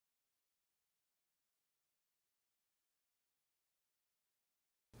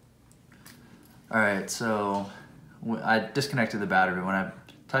All right, so I disconnected the battery. When I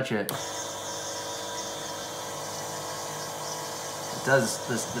touch it, it does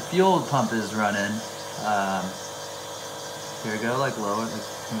this. The fuel pump is running. Here we go, like lower. Like,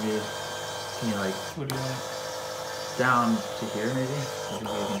 can you like? What do you want? Down to here, maybe.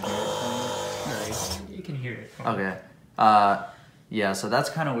 You can hear it. Okay. Yeah. So that's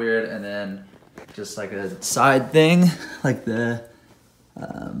kind of weird, and then just like a side thing, like the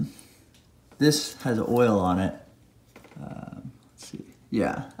this has oil on it. Let's see.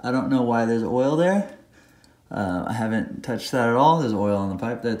 Yeah, I don't know why there's oil there. I haven't touched that at all. There's oil on the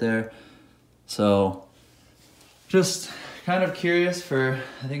pipe right there. So just kind of curious for,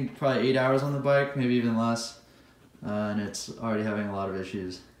 I think, probably 8 hours on the bike, maybe even less. And it's already having a lot of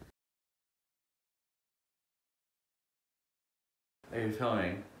issues. Are you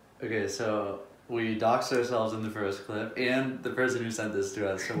filming? Okay, so we doxed ourselves in the first clip, and the person who sent this to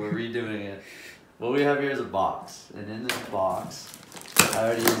us, so we're redoing it. What we have here is a box, and in this box, I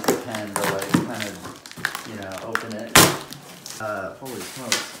already used the pen to like kind of, you know, open it. Holy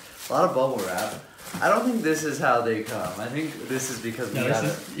smokes, a lot of bubble wrap. I don't think this is how they come. I think this is because we got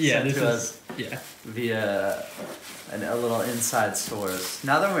it sent to us via a little inside source.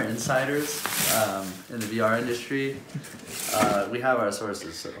 Now that we're insiders in the VR industry, we have our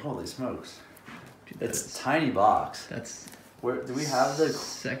sources. So, holy smokes. Dude, it's a tiny box. Where do we have the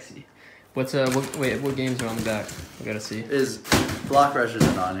sexy? What's what games are on the back? I gotta see. Is Block Rush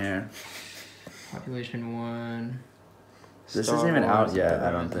isn't on here. Population 1. This isn't even out yet,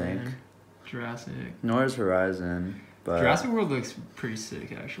 I don't think. Jurassic. Nor is Horizon, but Jurassic World looks pretty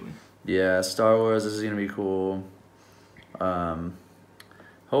sick, actually. Yeah, Star Wars. This is gonna be cool.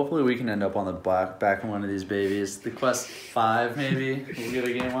 Hopefully we can end up on the back of one of these babies. The Quest 5 maybe. We'll get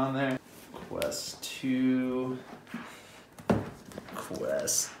a game on there. Quest 2.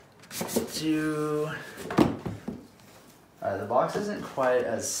 Quest 2. The box isn't quite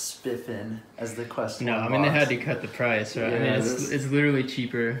as spiffin as the Quest 1 No, I mean, box. they had to cut the price, right? Yeah, I mean, it's literally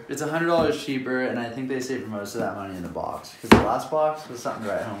cheaper. It's $100 cheaper, and I think they saved most of that money in the box. Because the last box was something to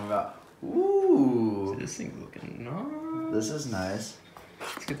write home about. Ooh. So this thing's looking nice. This is nice.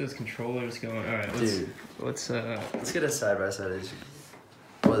 Let's get those controllers going. All right, let's get a side-by-side.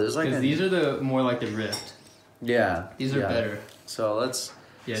 Well, there's like these are the more like the Rift. Yeah. These are better. So let's...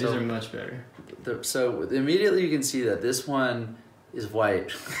 Yeah, these are much better. So immediately you can see that this one is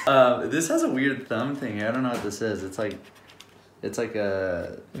white. This has a weird thumb thing here. I don't know what this is. It's like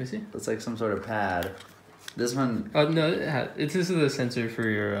a... Let me see. It's like some sort of pad. This one... Oh, no, this is the sensor for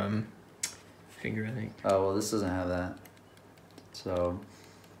your finger, I think. Oh, well, this doesn't have that. So,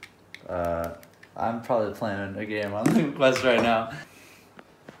 I'm probably playing a game on the Quest right now.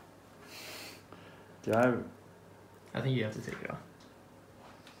 I think you have to take it off.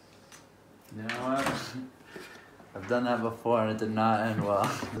 You know what? I've done that before and it did not end well.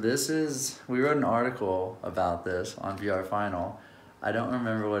 We wrote an article about this on VR Final. I don't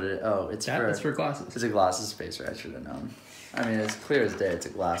remember what it's for glasses. It's a glasses spacer, I should have known. I mean, it's clear as day, it's a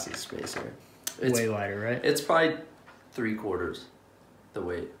glasses spacer. It's way lighter, right? It's probably 3/4 the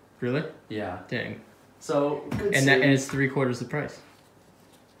weight. Really? Yeah. Dang. So, and it's 3/4 the price.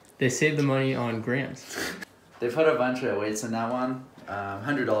 They saved the money on grams. They put a bunch of weights in that one.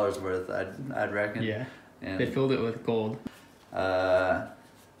 $100 worth, I'd reckon. Yeah. And they filled it with gold. I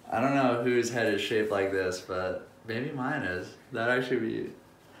don't know whose head is shaped like this, but maybe mine is.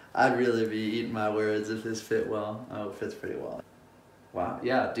 I'd really be eating my words if this fit well. Oh, it fits pretty well. Wow.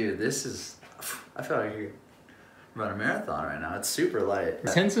 Yeah, dude, this is... I feel like you're running a marathon right now. It's super light. It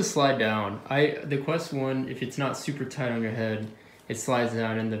tends to slide down. The Quest 1, if it's not super tight on your head, it slides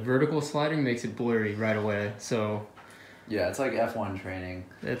down, and the vertical sliding makes it blurry right away. So... Yeah, it's like F1 training.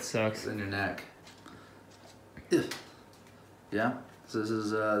 It sucks. In your neck. Yeah. So this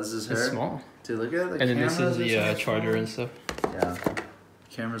is her. It's small. Dude, look at the cameras. And then this is the charger and stuff. Yeah.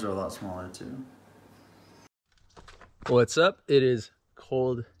 Cameras are a lot smaller too. What's up? It is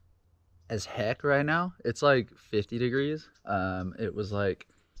cold as heck right now. It's like 50 degrees. It was like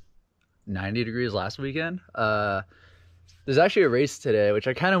 90 degrees last weekend. There's actually a race today, which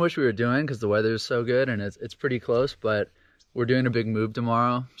I kind of wish we were doing because the weather is so good and it's pretty close, but we're doing a big move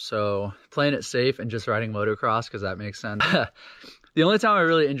tomorrow. So playing it safe and just riding motocross because that makes sense. The only time I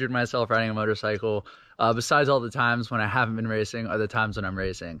really injured myself riding a motorcycle, besides all the times when I haven't been racing, are the times when I'm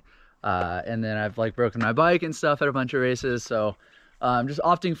racing. And then I've like broken my bike and stuff at a bunch of races. So I'm just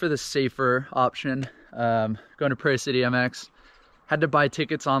opting for the safer option. Going to Prairie City MX. Had to buy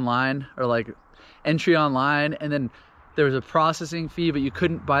tickets online or like entry online, and then there was a processing fee, but you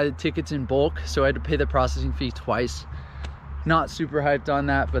couldn't buy the tickets in bulk, so I had to pay the processing fee twice. Not super hyped on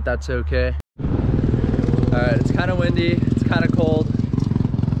that, but that's okay. Alright, it's kind of windy, it's kind of cold.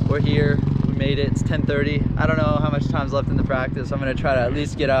 We're here, we made it, it's 10:30. I don't know how much time's left in the practice. I'm gonna try to at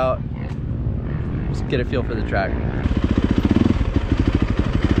least get out, just get a feel for the track.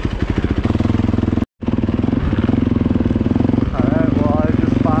 Alright, well I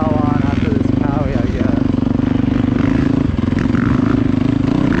just file on after this cowie, I guess.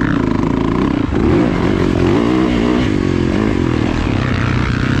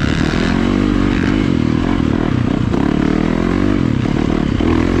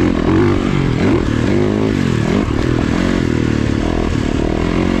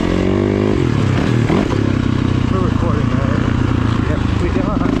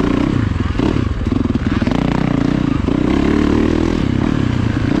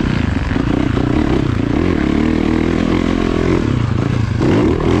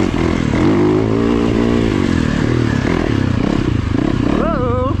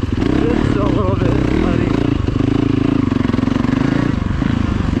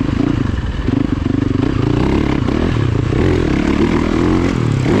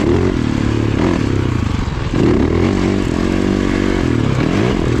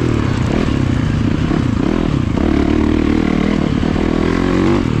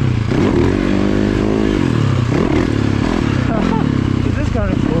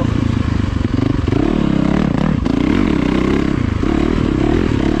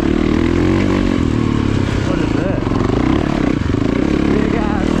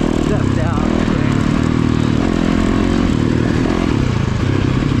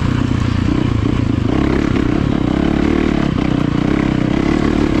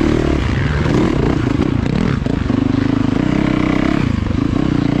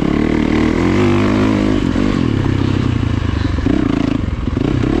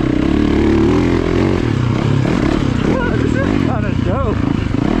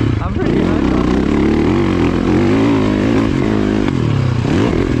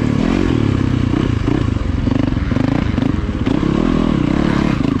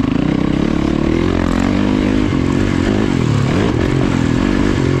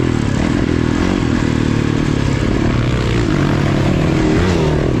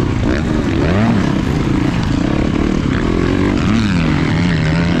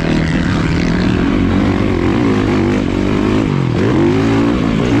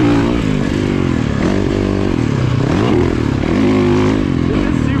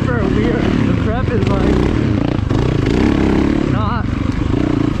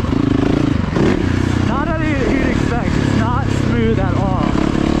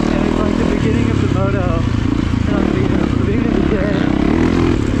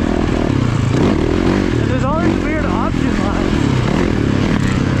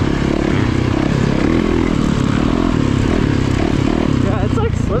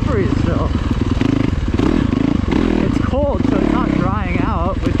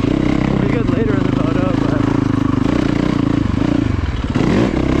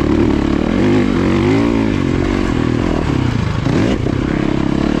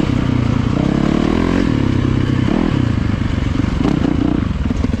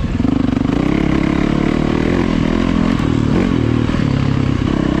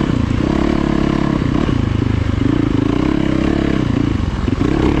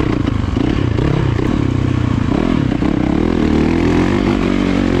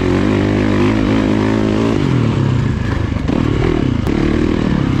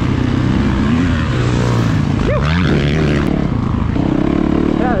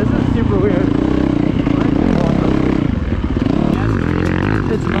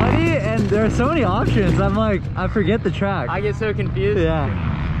 There are so many options. I'm like, I forget the track. I get so confused. Yeah.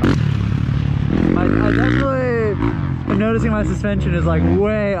 I definitely am noticing my suspension is like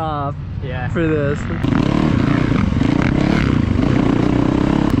way off for this.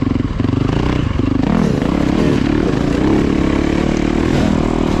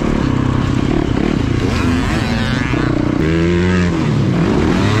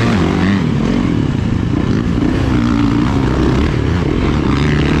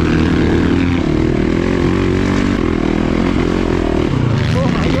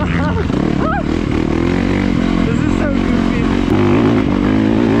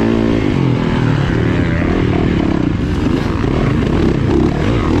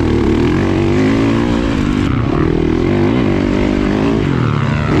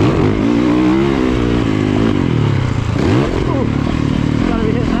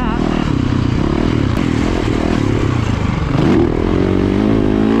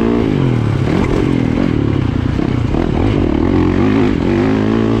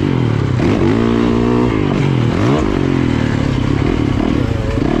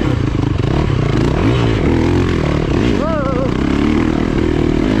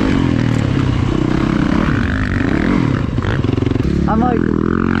 like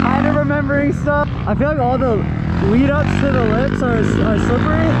kind of remembering stuff. I feel like all the lead ups to the lips are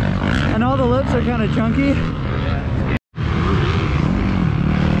slippery, and all the lips are kind of chunky.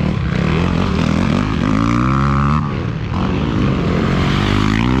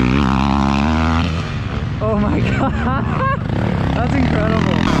 Oh my god, that's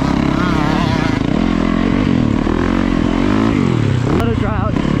incredible. Let it dry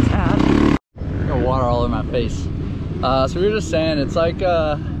out just a tad. Got water all over my face. So we were just saying, it's like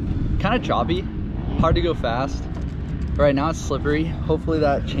kind of choppy, hard to go fast. Right now it's slippery. Hopefully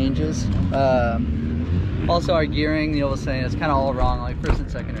that changes. Also our gearing, Neil was saying, it's kind of all wrong. Like first and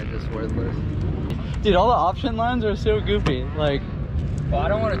second are just worthless. Dude, all the option lines are so goofy. Like, well, I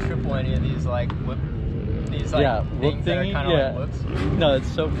don't want to triple any of these like whip. These like yeah, things that are kind of like whips. No, it's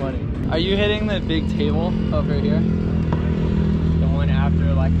so funny. Are you hitting the big table over here? The one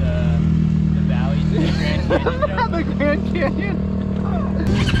after like the valley, the Grand Canyon. You know? The Grand Canyon.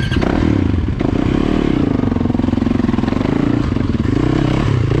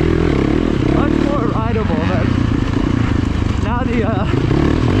 Much more rideable, but now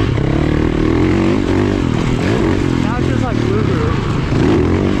now it's just like blue groove.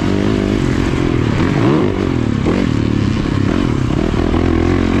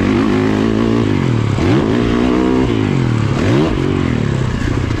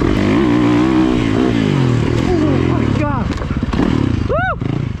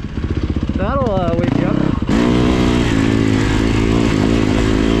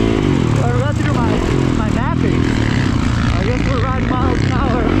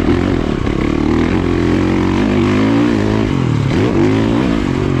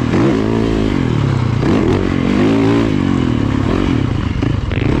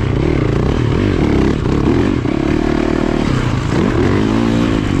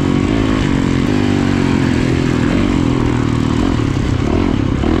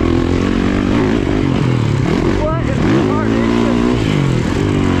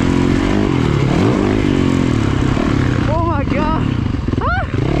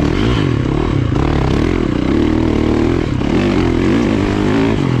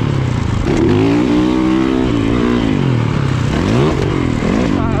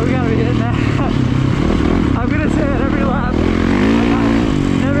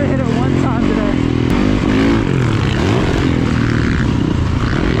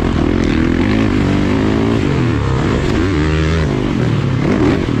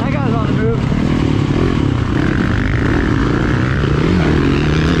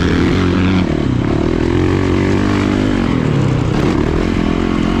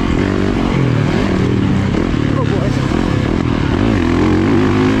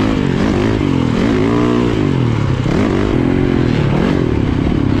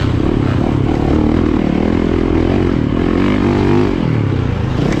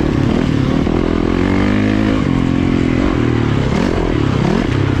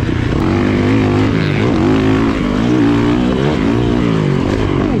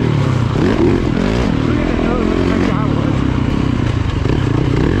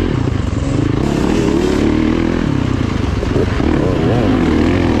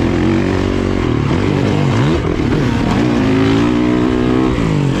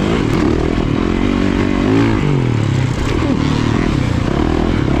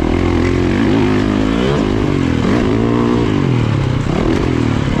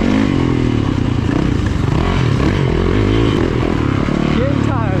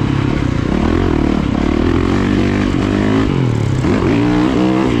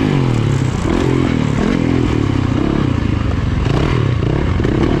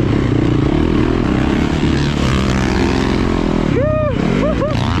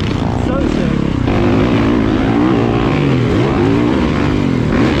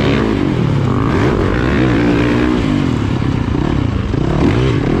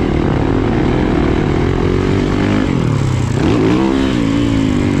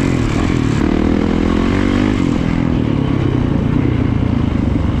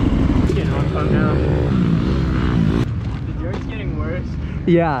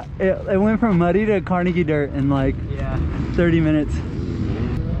 Yeah, it went from muddy to Carnegie dirt in like 30 minutes.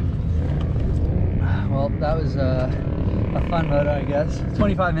 Well, that was a fun moto, I guess.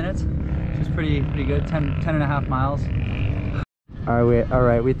 25 minutes, which is pretty good. 10 and a half miles. All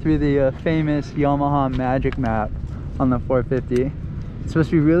right, we threw the famous Yamaha Magic Map on the 450. It's supposed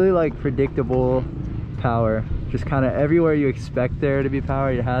to be really like predictable power. Just kind of everywhere you expect there to be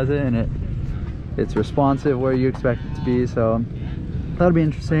power, it has it, and it's responsive where you expect it to be. So that'll be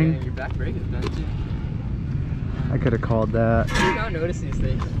interesting. Yeah, your back brake is done too. I could have called that. You don't notice these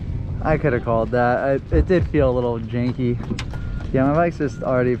things. I could have called that. It did feel a little janky. Yeah, my bike's just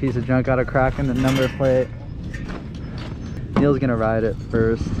already a piece of junk. Got a crack in the number plate. Neil's gonna ride it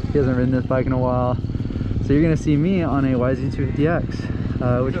first. He hasn't ridden this bike in a while. So you're gonna see me on a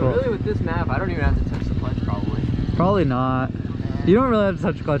YZ250X. Which so really with this map, I don't even have to touch the clutch probably. Probably not. You don't really have to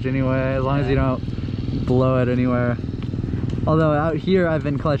touch the clutch anyway, as long as you don't blow it anywhere. Although out here I've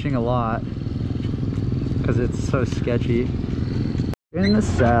been clutching a lot because it's so sketchy. In the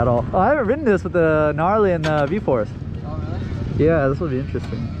saddle. Oh, I haven't ridden this with the gnarly and the V-Force. Oh really? Yeah, this will be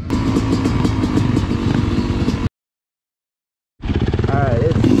interesting. Alright,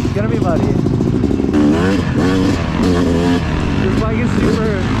 it's gonna be muddy. This bike is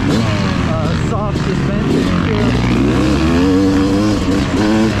super soft suspension too.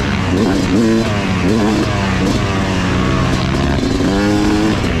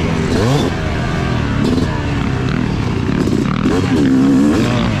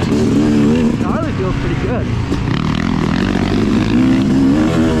 Gnarly feels pretty good.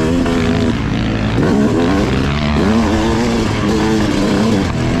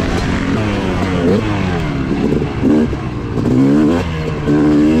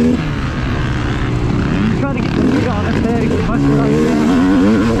 Trying to get the heat on the thing as much as I can.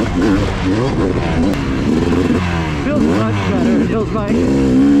 Feels much better. It feels like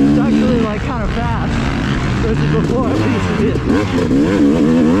it's actually like kind of fast versus before at least it is.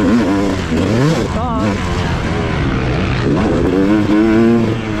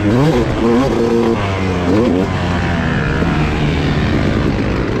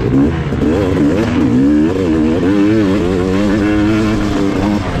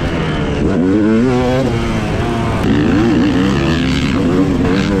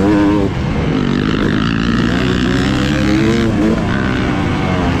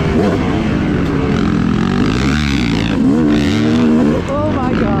 Oh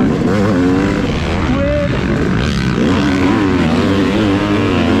my god. Squid.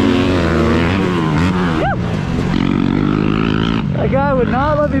 That guy would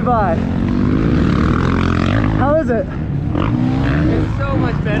not let me by. How is it? It's so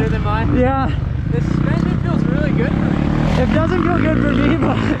much better than mine. Yeah. The suspension feels really good for me. It doesn't feel good for me,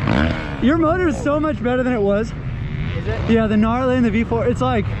 but your motor is so much better than it was. Is it? Yeah, the gnarly and the V4, it's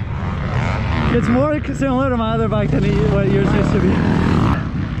like, it's more similar to my other bike than what yours used to be.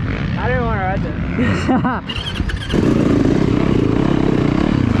 I didn't want to ride this.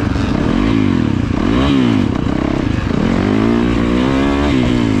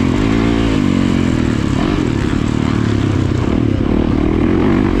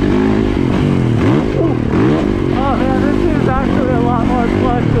 Oh man, this seems actually a lot more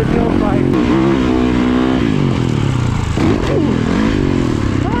clutch than your bike.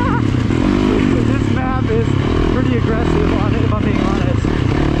 This map is pretty aggressive on it, if I'm being honest.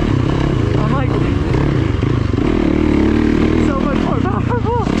 I'm like, so much more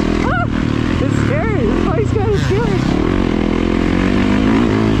powerful. Ah, it's scary. This bike's kind of scary.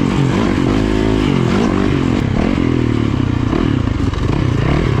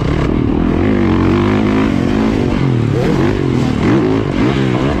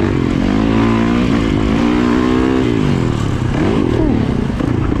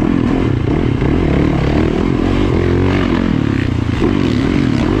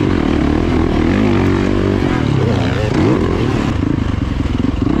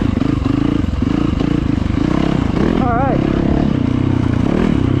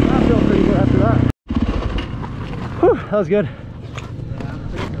 That was good.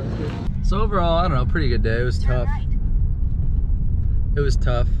 So overall, I don't know, pretty good day. It was tough. It was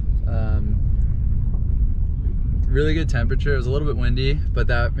tough. Really good temperature. It was a little bit windy, but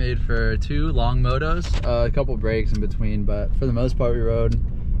that made for 2 long motos, a couple breaks in between, but for the most part we rode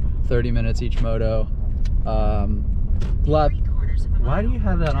 30 minutes each moto. Why do you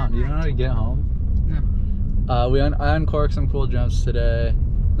have that on? Do you know how to get home? No. I uncorked some cool jumps today.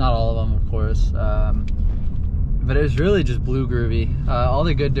 Not all of them, of course. But it was really just blue groovy. All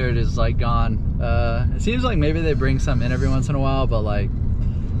the good dirt is like gone. It seems like maybe they bring some in every once in a while, but like,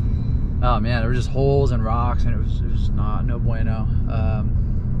 oh man, there were just holes and rocks, and it was no bueno.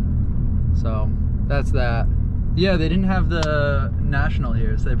 So that's that. Yeah, they didn't have the national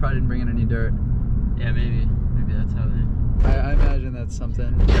here, so they probably didn't bring in any dirt. Yeah, maybe that's how they. I imagine that's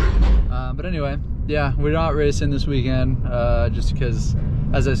something. But anyway, yeah, we're not racing this weekend, just because,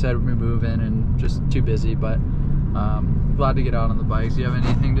 as I said, we're moving and just too busy. But glad to get out on the bikes. Do you have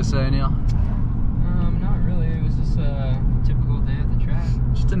anything to say, Neil? Not really. It was just a typical day at the track.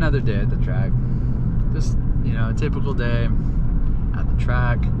 Just another day at the track. Just, you know, a typical day at the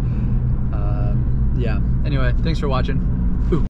track. Yeah. Anyway, thanks for watching.